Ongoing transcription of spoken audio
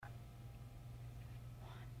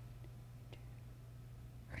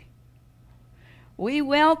We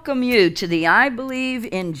welcome you to the I Believe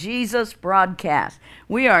in Jesus broadcast.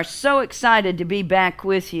 We are so excited to be back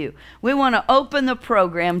with you. We want to open the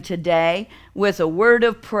program today with a word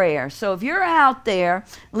of prayer. So if you're out there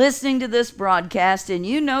listening to this broadcast and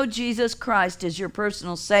you know Jesus Christ as your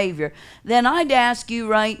personal Savior, then I'd ask you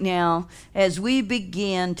right now, as we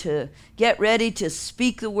begin to get ready to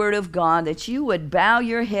speak the word of God, that you would bow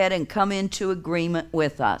your head and come into agreement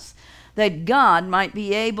with us, that God might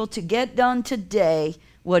be able to get done today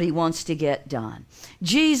what he wants to get done.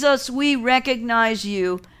 Jesus, we recognize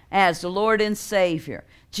you as the Lord and Savior.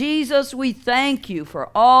 Jesus, we thank you for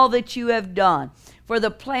all that you have done, for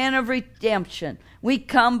the plan of redemption. We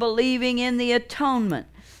come believing in the atonement.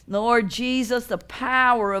 Lord Jesus, the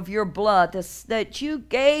power of your blood, that you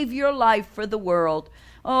gave your life for the world.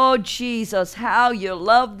 Oh, Jesus, how you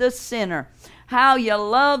love the sinner. How you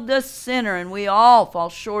love the sinner, and we all fall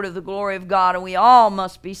short of the glory of God, and we all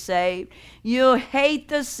must be saved. You hate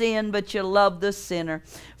the sin, but you love the sinner.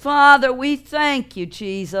 Father, we thank you,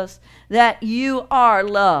 Jesus, that you are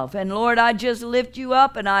love. And Lord, I just lift you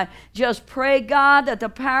up, and I just pray, God, that the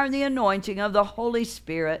power and the anointing of the Holy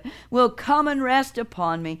Spirit will come and rest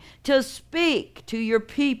upon me to speak to your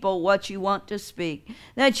people what you want to speak.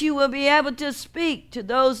 That you will be able to speak to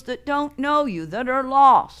those that don't know you, that are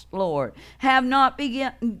lost, Lord, have not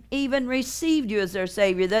even received you as their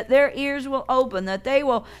Savior, that their ears will open, that they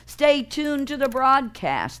will stay tuned to the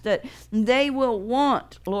broadcast, that they will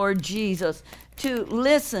want, Lord Jesus, to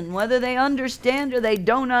listen, whether they understand or they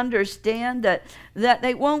don't understand, that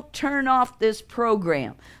they won't turn off this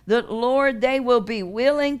program, that, Lord, they will be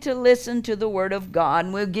willing to listen to the word of God,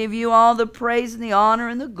 and we'll give you all the praise and the honor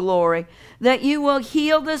and the glory, that you will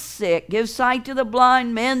heal the sick, give sight to the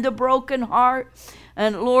blind, mend the broken heart,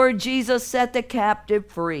 and Lord Jesus, set the captive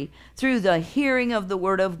free through the hearing of the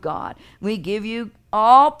word of God. We give you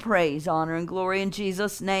all praise, honor, and glory in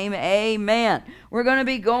Jesus' name. Amen. We're going to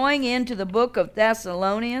be going into the book of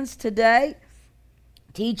Thessalonians today,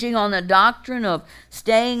 teaching on the doctrine of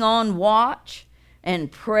staying on watch and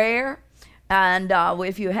prayer. And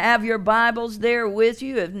if you have your Bibles there with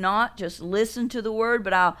you, if not, just listen to the word.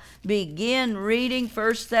 But I'll begin reading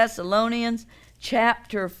 1 Thessalonians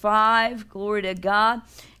chapter 5, glory to God,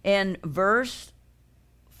 and verse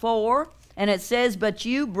 4. And it says, "But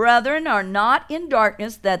you, brethren, are not in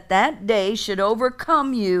darkness, that day should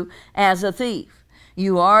overcome you as a thief.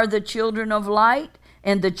 You are the children of light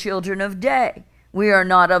and the children of day. We are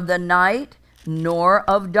not of the night, nor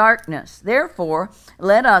of darkness. Therefore,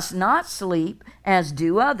 let us not sleep as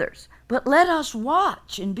do others, but let us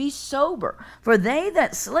watch and be sober. For they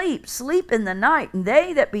that sleep, sleep in the night, and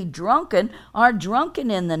they that be drunken are drunken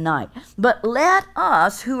in the night. But let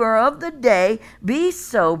us who are of the day be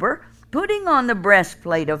sober, putting on the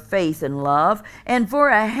breastplate of faith and love, and for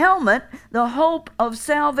a helmet the hope of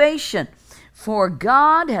salvation. For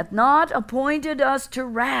God hath not appointed us to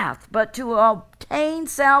wrath, but to obtain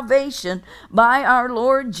salvation by our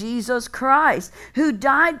Lord Jesus Christ, who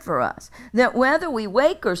died for us, that whether we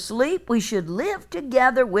wake or sleep, we should live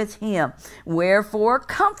together with him. Wherefore,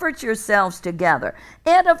 comfort yourselves together,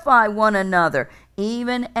 edify one another,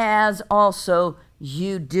 even as also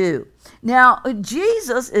you do." Now,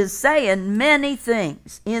 Jesus is saying many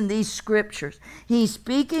things in these scriptures. He's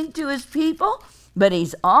speaking to his people, but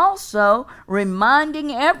he's also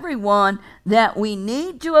reminding everyone that we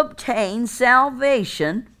need to obtain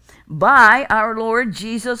salvation by our Lord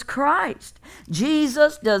Jesus Christ.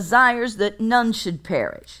 Jesus desires that none should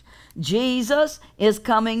perish. Jesus is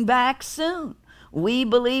coming back soon. We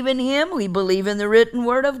believe in him. We believe in the written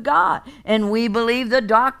word of God. And we believe the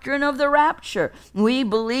doctrine of the rapture. We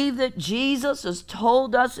believe that Jesus has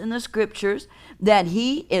told us in the scriptures that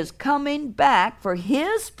he is coming back for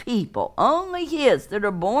his people, only his that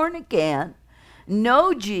are born again,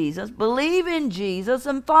 know Jesus, believe in Jesus,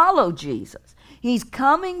 and follow Jesus. He's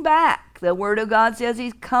coming back. The word of God says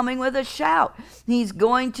he's coming with a shout. He's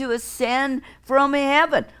going to ascend from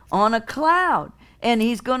heaven on a cloud. And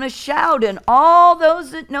he's going to shout, and all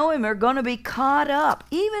those that know him are going to be caught up.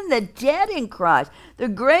 Even the dead in Christ. The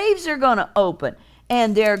graves are going to open,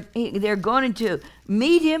 and they're going to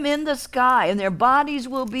meet him in the sky, and their bodies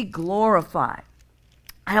will be glorified.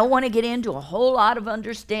 I don't want to get into a whole lot of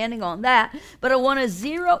understanding on that, but I want to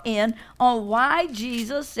zero in on why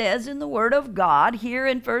Jesus says in the Word of God here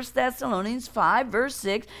in 1 Thessalonians 5, verse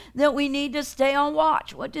 6, that we need to stay on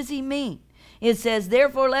watch. What does he mean? It says,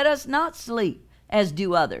 "Therefore let us not sleep as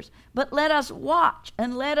do others, but let us watch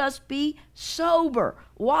and let us be sober."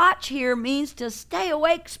 Watch here means to stay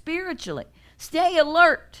awake spiritually, stay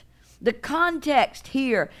alert. The context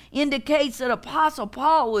here indicates that Apostle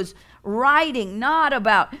Paul was writing not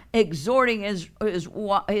about exhorting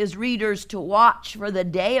his readers to watch for the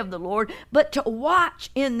day of the Lord, but to watch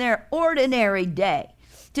in their ordinary day,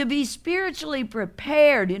 to be spiritually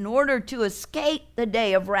prepared in order to escape the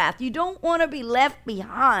day of wrath. You don't want to be left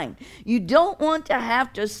behind. You don't want to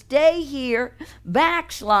have to stay here,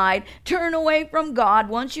 backslide, turn away from God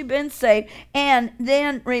once you've been saved, and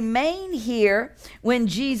then remain here when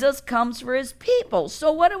Jesus comes for his people.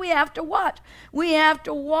 So what do we have to watch? We have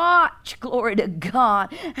to watch, glory to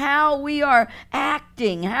God, how we are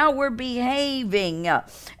acting, how we're behaving.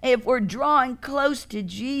 If we're drawing close to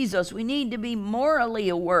Jesus, we need to be morally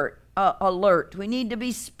alert. We need to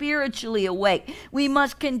be spiritually awake. We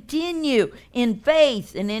must continue in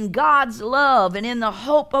faith and in God's love and in the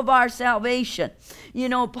hope of our salvation. You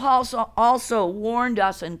know, Paul also warned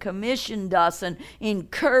us and commissioned us and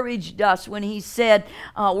encouraged us when he said,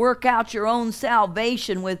 work out your own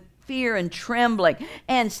salvation with fear and trembling.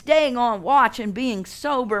 And staying on watch and being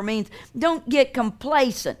sober means don't get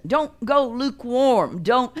complacent. Don't go lukewarm.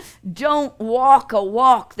 Don't walk a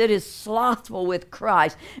walk that is slothful with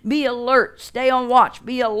Christ. Be alert. Stay on watch.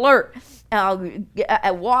 Be alert.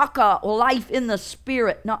 Walk a life in the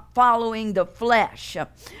Spirit, not following the flesh.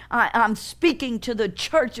 I'm speaking to the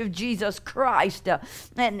church of Jesus Christ,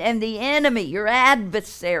 and the enemy, your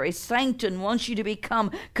adversary, Satan, wants you to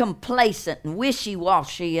become complacent and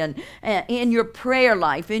wishy-washy and in your prayer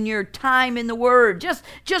life, in your time in the Word.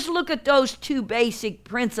 Just look at those two basic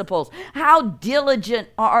principles. How diligent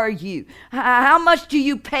are you? How much do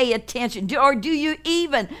you pay attention? Or do you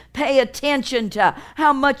even pay attention to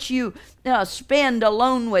how much you spend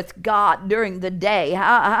alone with God during the day?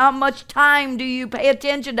 How much time do you pay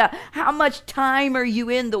attention to? How much time are you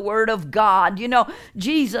in the Word of God? You know,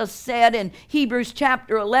 Jesus said in Hebrews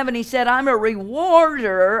chapter 11, he said, I'm a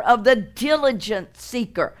rewarder of the diligent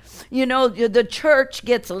seeker. You know, the church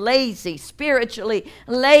gets lazy, spiritually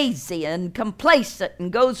lazy and complacent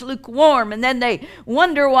and goes lukewarm, and then they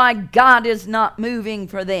wonder why God is not moving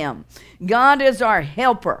for them. God is our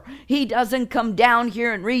helper. He doesn't come down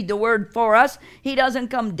here and read the Word for us. He doesn't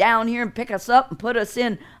come down here and pick us up and put us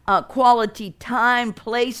in a quality time,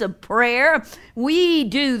 place of prayer. We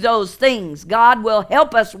do those things. God will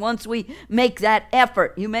help us once we make that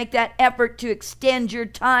effort. You make that effort to extend your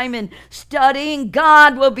time in studying,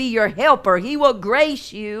 God will be your helper. He will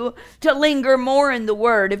grace you to linger more in the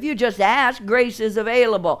Word. If you just ask, grace is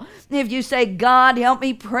available. If you say, God, help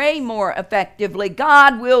me pray more effectively,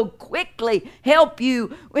 God will quickly help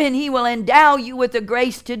you, and He will endow you with the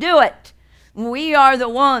grace to do it. We are the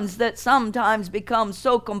ones that sometimes become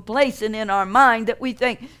so complacent in our mind that we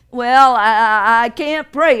think, well, I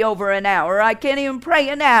can't pray over an hour. I can't even pray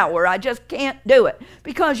an hour. I just can't do it,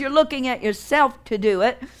 because you're looking at yourself to do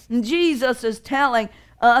it. And Jesus is telling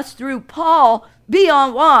us through Paul, be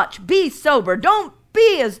on watch, be sober. Don't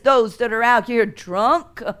be as those that are out here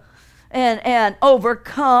drunk and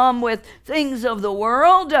overcome with things of the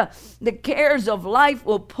world. The cares of life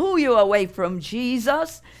will pull you away from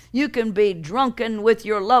Jesus. You can be drunken with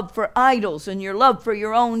your love for idols and your love for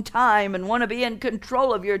your own time and want to be in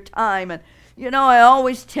control of your time. And, you know, I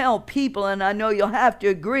always tell people, and I know you'll have to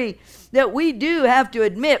agree, that we do have to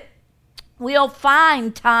admit we'll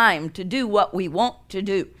find time to do what we want to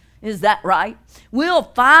do. Is that right? We'll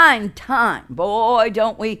find time. Boy,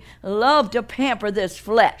 don't we love to pamper this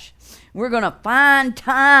flesh. We're going to find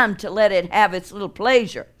time to let it have its little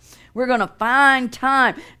pleasure. We're going to find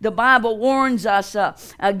time. The Bible warns us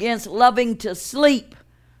against loving to sleep.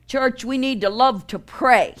 Church, we need to love to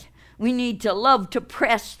pray. We need to love to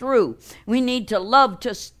press through. We need to love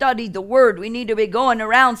to study the Word. We need to be going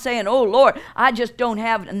around saying, oh, Lord, I just don't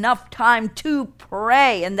have enough time to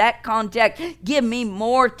pray. In that context, give me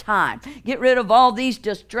more time. Get rid of all these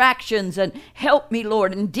distractions and help me,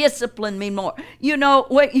 Lord, and discipline me more. You know,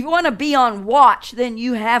 if you want to be on watch, then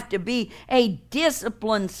you have to be a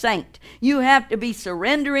disciplined saint. You have to be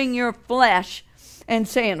surrendering your flesh and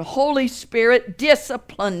saying, Holy Spirit,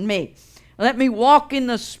 discipline me. Let me walk in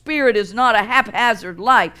the Spirit is not a haphazard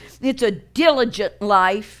life. It's a diligent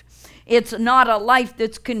life. It's not a life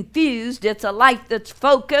that's confused. It's a life that's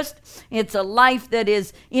focused. It's a life that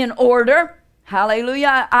is in order.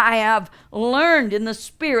 Hallelujah. I have learned in the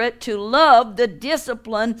Spirit to love the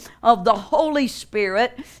discipline of the Holy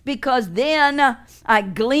Spirit, because then I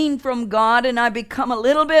glean from God and I become a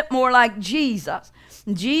little bit more like Jesus.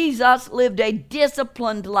 Jesus lived a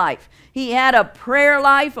disciplined life. He had a prayer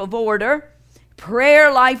life of order.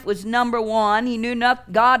 Prayer life was number one. He knew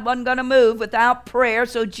God wasn't going to move without prayer,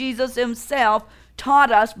 so Jesus himself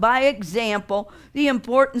taught us by example the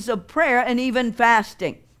importance of prayer and even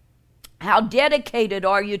fasting. How dedicated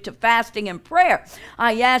are you to fasting and prayer?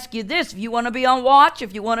 I ask you this, if you want to be on watch,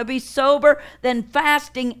 if you want to be sober, then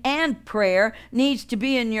fasting and prayer needs to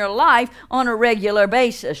be in your life on a regular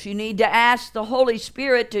basis. You need to ask the Holy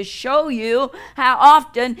Spirit to show you how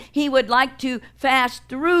often He would like to fast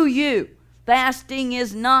through you. Fasting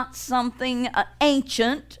is not something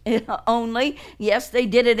ancient only. Yes, they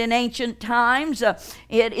did it in ancient times.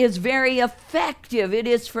 It is very effective. It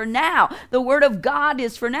is for now. The Word of God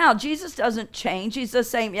is for now. Jesus doesn't change. He's the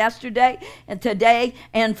same yesterday and today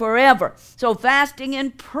and forever. So fasting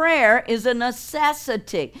and prayer is a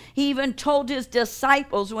necessity. He even told His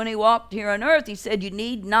disciples when He walked here on earth, He said, you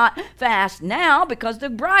need not fast now because the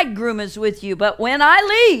bridegroom is with you. But when I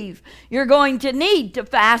leave, you're going to need to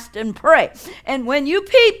fast and pray. And when you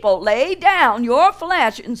people lay down your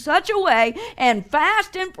flesh in such a way and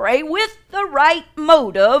fast and pray with the right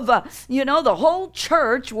motive, the whole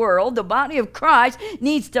church world, the body of Christ,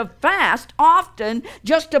 needs to fast often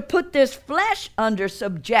just to put this flesh under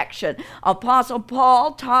subjection. Apostle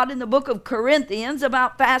Paul taught in the book of Corinthians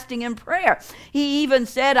about fasting and prayer. He even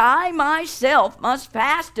said, I myself must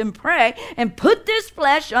fast and pray and put this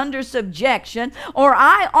flesh under subjection, or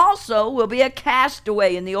I also will be a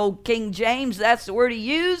castaway. In the old King James, that's the word he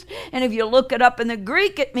used. And if you look it up in the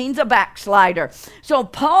Greek, it means a backslider. So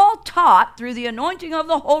Paul taught through the anointing of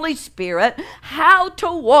the Holy Spirit how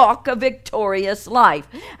to walk a victorious life.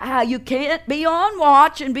 You can't be on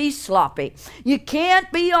watch and be sloppy. You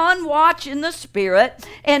can't be on watch in the Spirit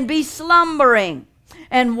and be slumbering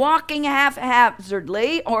and walking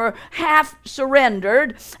haphazardly or half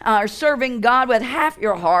surrendered, or serving God with half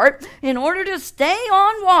your heart. In order to stay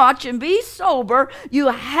on watch and be sober, you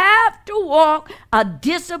have to walk a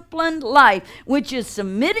disciplined life, which is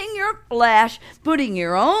submitting your flesh, putting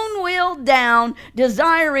your own will down,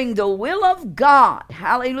 desiring the will of God.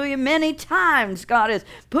 Hallelujah. Many times God has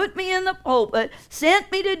put me in the pulpit,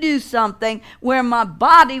 sent me to do something where my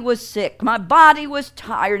body was sick, my body was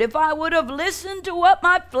tired. If I would have listened to what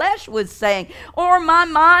my flesh was saying, or my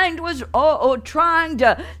mind was trying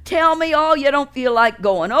to tell me, you don't feel like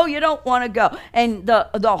going, you don't want to go. And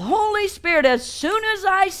the Holy Spirit, as soon as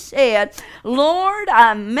I said, Lord,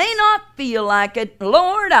 I may not feel like it,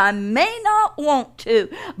 Lord, I may not want to,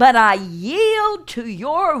 but I yield to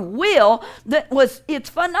your will, it's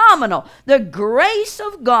phenomenal. The grace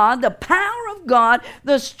of God, the power of God,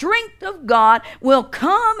 the strength of God will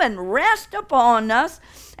come and rest upon us,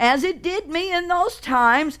 as it did me in those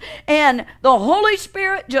times, and the Holy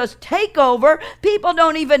Spirit just take over. People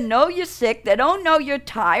don't even know you're sick. They don't know you're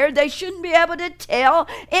tired. They shouldn't be able to tell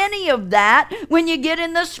any of that when you get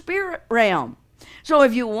in the spirit realm. So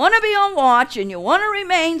if you want to be on watch and you want to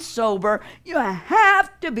remain sober, you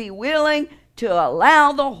have to be willing to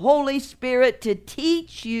allow the Holy Spirit to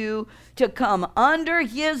teach you to come under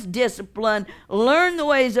His discipline, learn the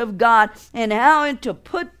ways of God, and how to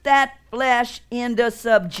put that flesh into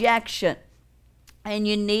subjection. And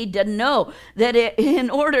you need to know that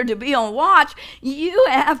in order to be on watch, you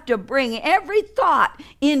have to bring every thought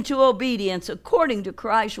into obedience according to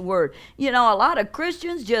Christ's word. A lot of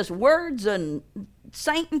Christians, just words, and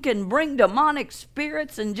Satan can bring demonic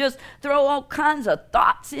spirits and just throw all kinds of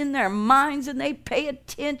thoughts in their minds, and they pay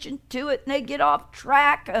attention to it, and they get off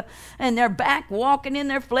track, and they're back walking in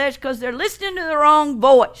their flesh because they're listening to the wrong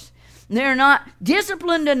voice. They're not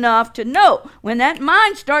disciplined enough to know when that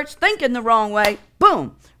mind starts thinking the wrong way,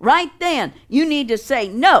 boom, right then you need to say,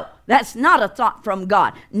 no, that's not a thought from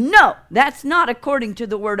God. No, that's not according to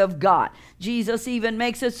the word of God. Jesus even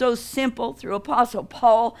makes it so simple through Apostle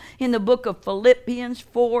Paul in the book of Philippians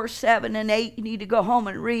 4, 7, and 8. You need to go home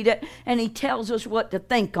and read it, and he tells us what to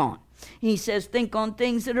think on. He says, think on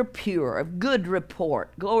things that are pure, of good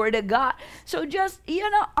report. Glory to God. So just,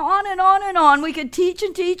 on and on and on. We could teach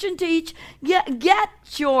and teach and teach. Get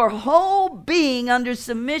your whole being under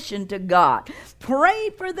submission to God. Pray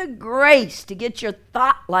for the grace to get your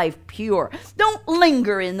thought life pure. Don't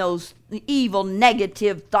linger in those evil,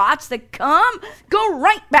 negative thoughts that come. Go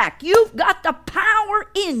right back. You've got the power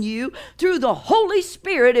in you through the Holy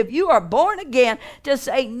Spirit, if you are born again, to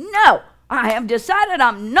say, no, I have decided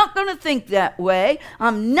I'm not going to think that way.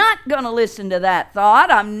 I'm not going to listen to that thought.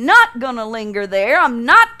 I'm not going to linger there. I'm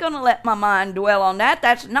not going to let my mind dwell on that.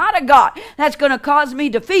 That's not a God. That's going to cause me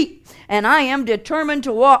defeat. And I am determined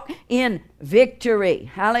to walk in victory.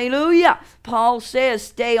 Hallelujah. Paul says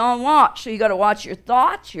stay on watch. So you got to watch your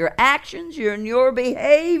thoughts, your actions, your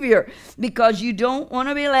behavior, because you don't want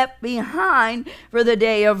to be left behind for the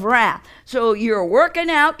day of wrath. So you're working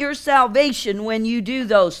out your salvation when you do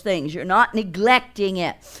those things. You're not neglecting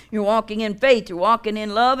it. You're walking in faith. You're walking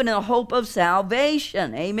in love and in the hope of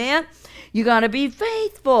salvation. Amen. You got to be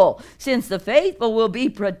faithful, since the faithful will be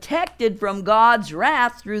protected from God's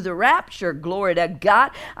wrath through the rapture. Glory to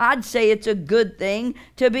God. I'd say it's a good thing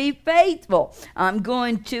to be faithful. I'm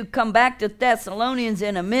going to come back to Thessalonians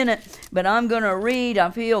in a minute, but I'm going to read,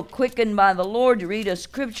 I feel quickened by the Lord to read a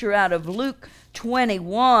scripture out of Luke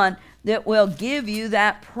 21 that will give you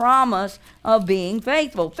that promise of being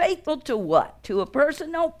faithful. Faithful to what? To a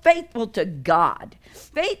person? No, faithful to God.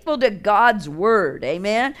 Faithful to God's word.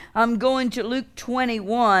 Amen? I'm going to Luke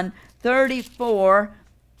 21, 34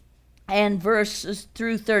 and verses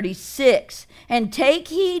through 36. And take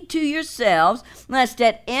heed to yourselves, lest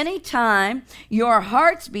at any time your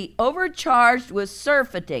hearts be overcharged with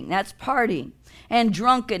surfeiting, that's partying, and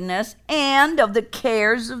drunkenness, and of the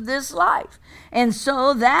cares of this life. And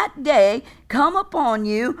so that day come upon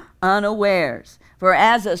you unawares. For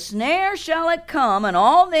as a snare shall it come, and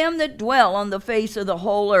all them that dwell on the face of the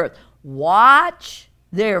whole earth. Watch,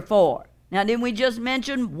 therefore. Now, didn't we just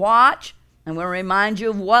mention watch? I'm going to remind you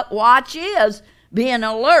of what watch is. Being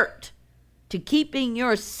alert to keeping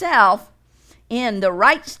yourself in the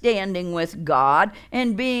right standing with God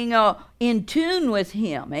and being in tune with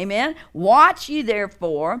Him. Amen. Watch ye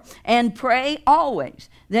therefore and pray always,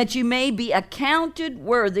 that you may be accounted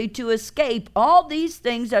worthy to escape all these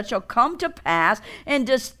things that shall come to pass, and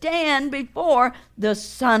to stand before the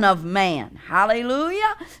Son of Man.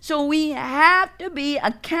 Hallelujah. So we have to be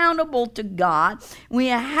accountable to God. We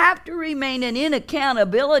have to remain in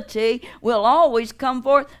accountability. Will always come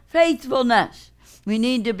forth faithfulness. We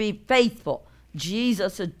need to be faithful.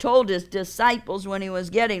 Jesus had told his disciples when he was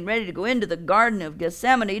getting ready to go into the Garden of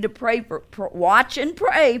Gethsemane to pray watch and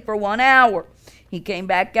pray for 1 hour. He came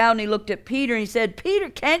back out and he looked at Peter and he said, Peter,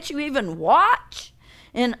 can't you even watch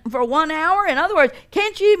for 1 hour? In other words,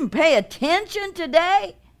 can't you even pay attention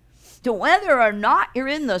today to whether or not you're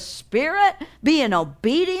in the Spirit, being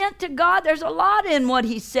obedient to God? There's a lot in what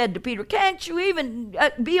he said to Peter. Can't you even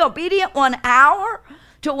be obedient 1 hour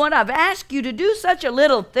to what I've asked you to do? Such a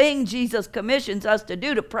little thing Jesus commissions us to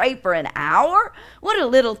do, to pray for an hour. What a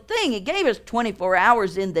little thing. He gave us 24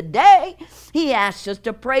 hours in the day. He asks us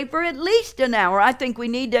to pray for at least an hour. I think we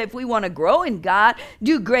need to, if we want to grow in God,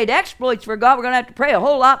 do great exploits for God, we're going to have to pray a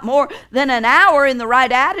whole lot more than an hour in the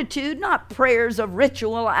right attitude, not prayers of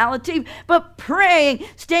rituality, but praying,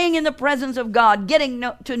 staying in the presence of God, getting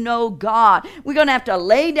to know God. We're going to have to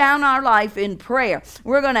lay down our life in prayer.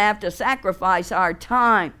 We're going to have to sacrifice our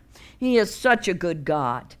time. He is such a good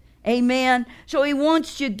God. Amen. So he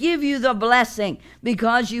wants to give you the blessing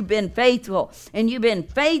because you've been faithful, and you've been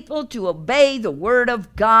faithful to obey the word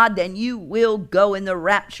of God. Then you will go in the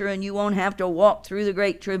rapture and you won't have to walk through the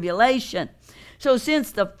great tribulation. So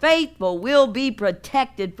since the faithful will be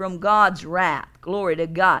protected from God's wrath, glory to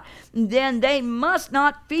God, then they must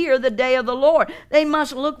not fear the day of the Lord. They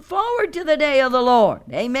must look forward to the day of the Lord.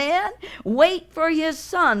 Amen. Wait for his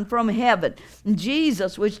Son from heaven,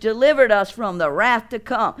 Jesus, which delivered us from the wrath to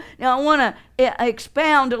come. Now I want to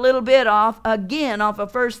expound a little bit off of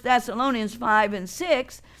 1 Thessalonians 5 and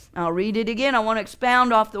 6. I'll read it again. I want to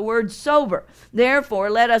expound off the word sober. Therefore,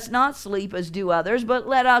 let us not sleep as do others, but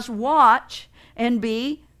let us watch and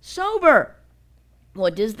be sober.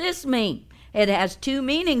 What does this mean? It has two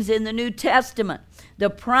meanings in the New Testament, the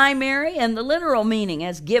primary and the literal meaning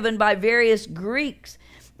as given by various Greeks.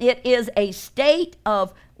 It is a state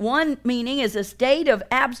of, one meaning is a state of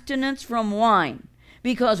abstinence from wine,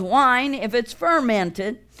 because wine, if it's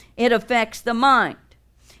fermented, it affects the mind,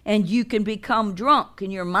 and you can become drunk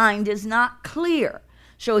and your mind is not clear.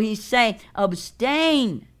 So he's saying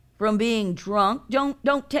abstain from being drunk.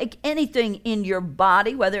 Don't take anything in your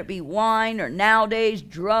body, whether it be wine or nowadays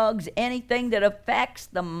drugs, anything that affects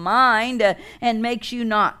the mind and makes you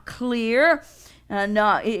not clear.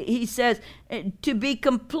 He says to be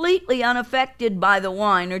completely unaffected by the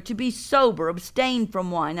wine, or to be sober, abstain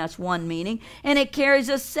from wine. That's one meaning. And it carries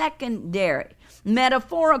a secondary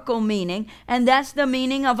metaphorical meaning, and that's the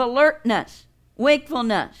meaning of alertness,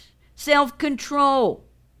 wakefulness, self-control.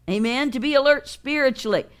 Amen. To be alert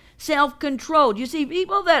spiritually. Self-controlled. You see,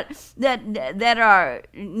 people that are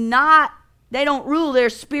not, they don't rule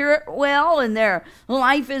their spirit well, and their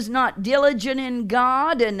life is not diligent in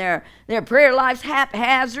God, and their prayer life's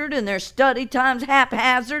haphazard, and their study time's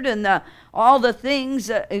haphazard, and all the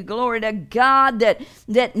things, glory to God,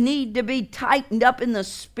 that need to be tightened up in the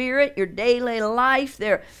spirit, your daily life.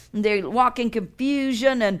 They walk in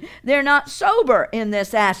confusion, and they're not sober in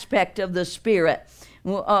this aspect of the spirit.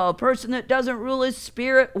 A person that doesn't rule his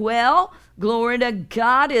spirit well, glory to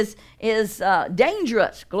God, is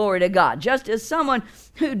dangerous, glory to God. Just as someone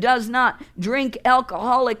who does not drink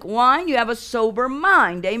alcoholic wine, you have a sober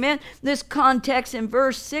mind, amen. This context in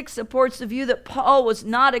verse 6 supports the view that Paul was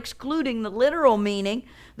not excluding the literal meaning,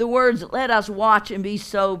 the words, let us watch and be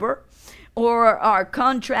sober, or are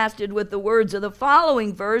contrasted with the words of the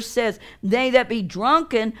following verse says, they that be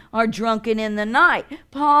drunken are drunken in the night.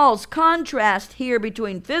 Paul's contrast here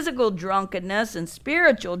between physical drunkenness and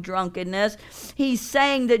spiritual drunkenness, he's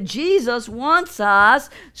saying that Jesus wants us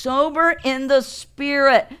sober in the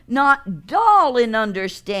spirit, not dull in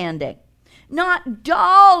understanding. Not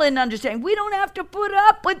dull in understanding. We don't have to put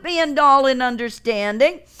up with being dull in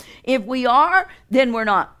understanding. If we are, then we're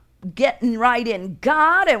not getting right in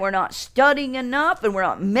God, and we're not studying enough, and we're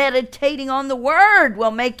not meditating on the Word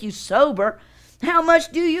will make you sober. How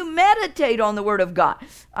much do you meditate on the Word of God?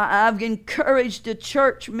 I've encouraged the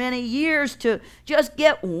church many years to just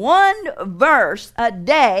get one verse a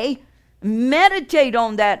day, meditate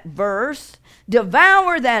on that verse,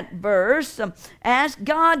 devour that verse, ask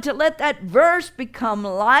God to let that verse become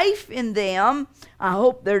life in them. I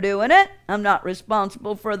hope they're doing it. I'm not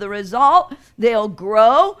responsible for the result. They'll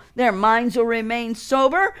grow. Their minds will remain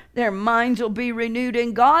sober. Their minds will be renewed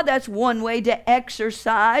in God. That's one way to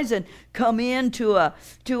exercise and come into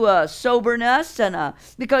a soberness, and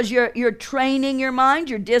because you're training your mind,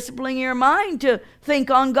 you're disciplining your mind to think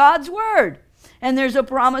on God's word. And there's a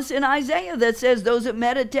promise in Isaiah that says those that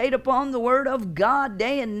meditate upon the word of God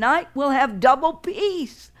day and night will have double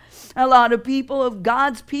peace. A lot of people of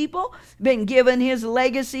God's people been given his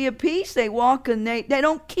legacy of peace. They walk and they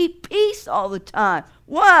don't keep peace all the time.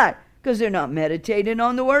 Why? Because they're not meditating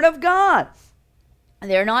on the word of God.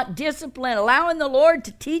 They're not disciplined, allowing the Lord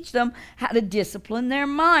to teach them how to discipline their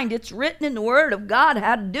mind. It's written in the word of God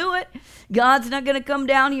how to do it. God's not going to come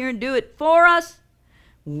down here and do it for us.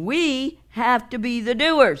 We have to be the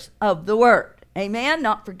doers of the word. Amen?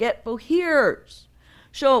 Not forgetful hearers.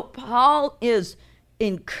 So Paul is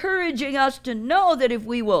encouraging us to know that if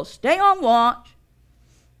we will stay on watch,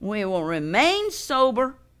 we will remain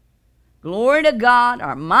sober, glory to God,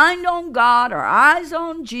 our mind on God, our eyes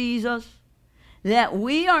on Jesus, that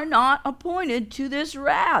we are not appointed to this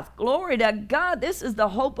wrath. Glory to God. This is the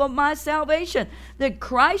hope of my salvation, that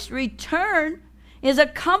Christ's return is a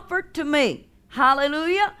comfort to me.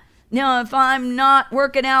 Hallelujah. Now, if I'm not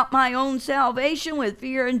working out my own salvation with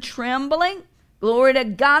fear and trembling, glory to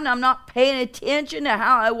God, and I'm not paying attention to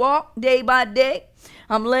how I walk day by day,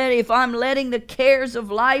 if I'm letting the cares of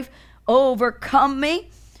life overcome me,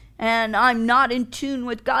 and I'm not in tune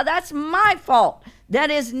with God, that's my fault. That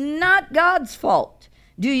is not God's fault.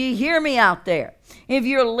 Do you hear me out there? If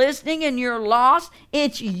you're listening and you're lost,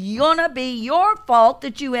 it's gonna be your fault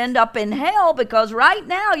that you end up in hell, because right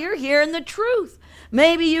now you're hearing the truth.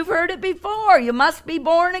 Maybe you've heard it before. You must be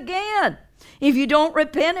born again. If you don't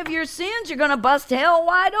repent of your sins, you're going to bust hell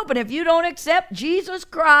wide open. If you don't accept Jesus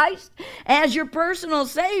Christ as your personal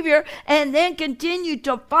Savior and then continue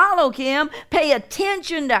to follow Him, pay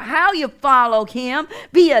attention to how you follow Him,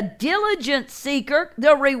 be a diligent seeker.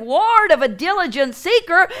 The reward of a diligent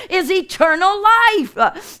seeker is eternal life.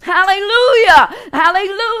 Hallelujah.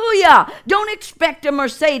 Hallelujah. Don't expect a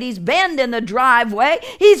Mercedes-Benz in the driveway.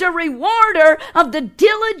 He's a rewarder of the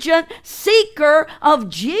diligent seeker of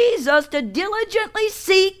Jesus. To diligently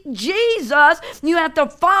seek Jesus, you have to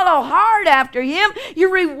follow hard after Him.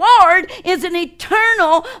 Your reward is an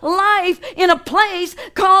eternal life in a place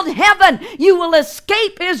called heaven. You will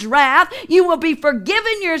escape His wrath. You will be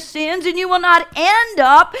forgiven your sins, and you will not end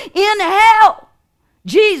up in hell.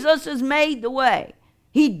 Jesus has made the way.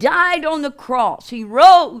 He died on the cross. He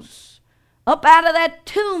rose up out of that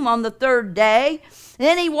tomb on the third day.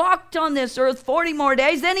 Then He walked on this earth 40 more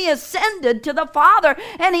days. Then He ascended to the Father,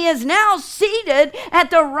 and He is now seated at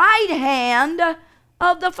the right hand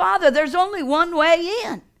of the Father. There's only one way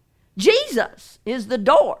in. Jesus is the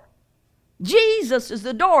door. Jesus is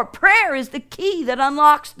the door. Prayer is the key that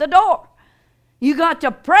unlocks the door. You got to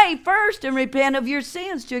pray first and repent of your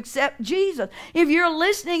sins to accept Jesus. If you're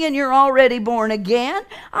listening and you're already born again,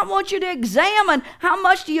 I want you to examine how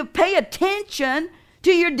much do you pay attention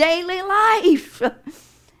to your daily life.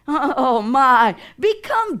 Oh my,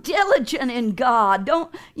 become diligent in God. God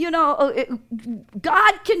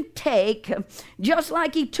can take, just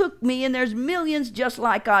like He took me, and there's millions just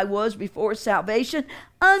like I was before salvation,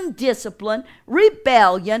 undisciplined,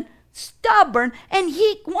 rebellion, stubborn, and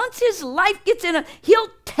once his life gets He'll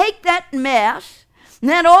take that mess, And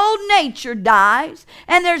that old nature dies,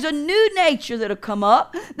 and there's a new nature that'll come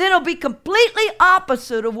up that'll be completely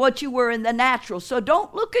opposite of what you were in the natural. So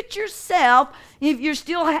don't look at yourself if you're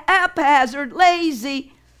still haphazard,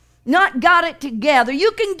 lazy, not got it together.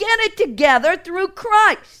 You can get it together through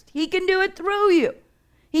Christ. He can do it through you.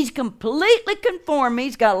 He's completely conformed me.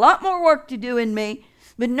 He's got a lot more work to do in me,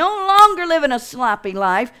 but no longer living a sloppy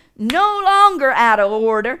life, no longer out of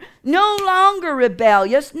order, no longer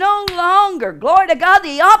rebellious, no longer, glory to God,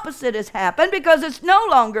 the opposite has happened because it's no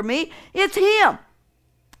longer me, it's Him.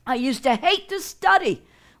 I used to hate to study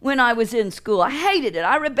when I was in school. I hated it.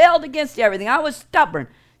 I rebelled against everything. I was stubborn.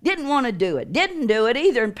 Didn't want to do it. Didn't do it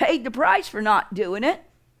either and paid the price for not doing it.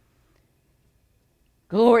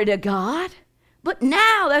 Glory to God. But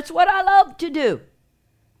now that's what I love to do.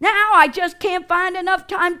 Now I just can't find enough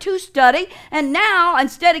time to study. And now,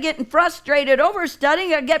 instead of getting frustrated over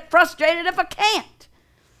studying, I get frustrated if I can't.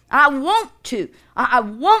 I want to. I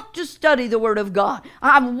want to study the Word of God.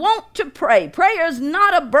 I want to pray. Prayer is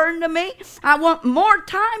not a burden to me. I want more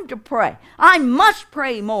time to pray. I must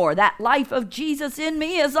pray more. That life of Jesus in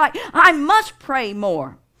me is like, I must pray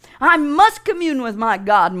more. I must commune with my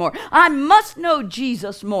God more. I must know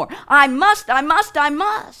Jesus more. I must.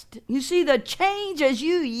 You see the change as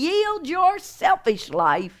you yield your selfish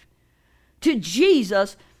life to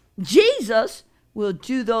Jesus. Jesus will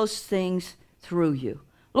do those things through you.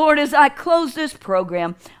 Lord, as I close this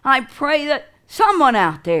program, I pray that someone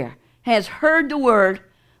out there has heard the word,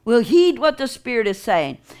 will heed what the Spirit is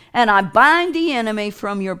saying. And I bind the enemy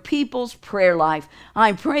from your people's prayer life.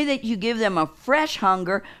 I pray that you give them a fresh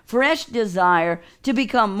hunger, fresh desire to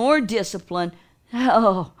become more disciplined.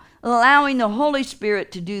 Allowing the Holy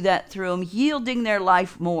Spirit to do that through them, yielding their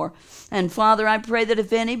life more. And Father, I pray that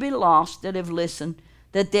if any be lost that have listened,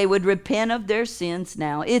 that they would repent of their sins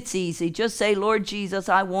now. It's easy. Just say, Lord Jesus,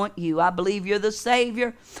 I want you. I believe you're the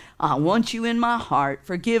Savior. I want you in my heart.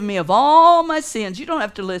 Forgive me of all my sins. You don't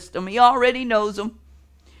have to list them. He already knows them.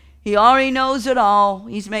 He already knows it all.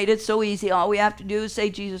 He's made it so easy. All we have to do is say,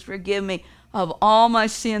 Jesus, forgive me of all my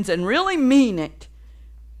sins, and really mean it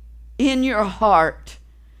in your heart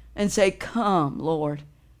and say, come, Lord.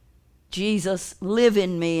 Jesus, live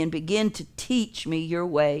in me and begin to teach me your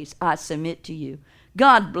ways. I submit to you.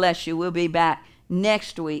 God bless you. We'll be back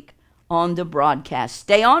next week on the broadcast.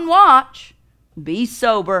 Stay on watch. Be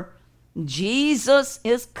sober. Jesus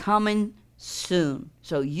is coming soon.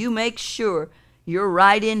 So you make sure you're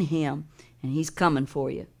right in Him, and He's coming for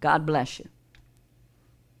you. God bless you.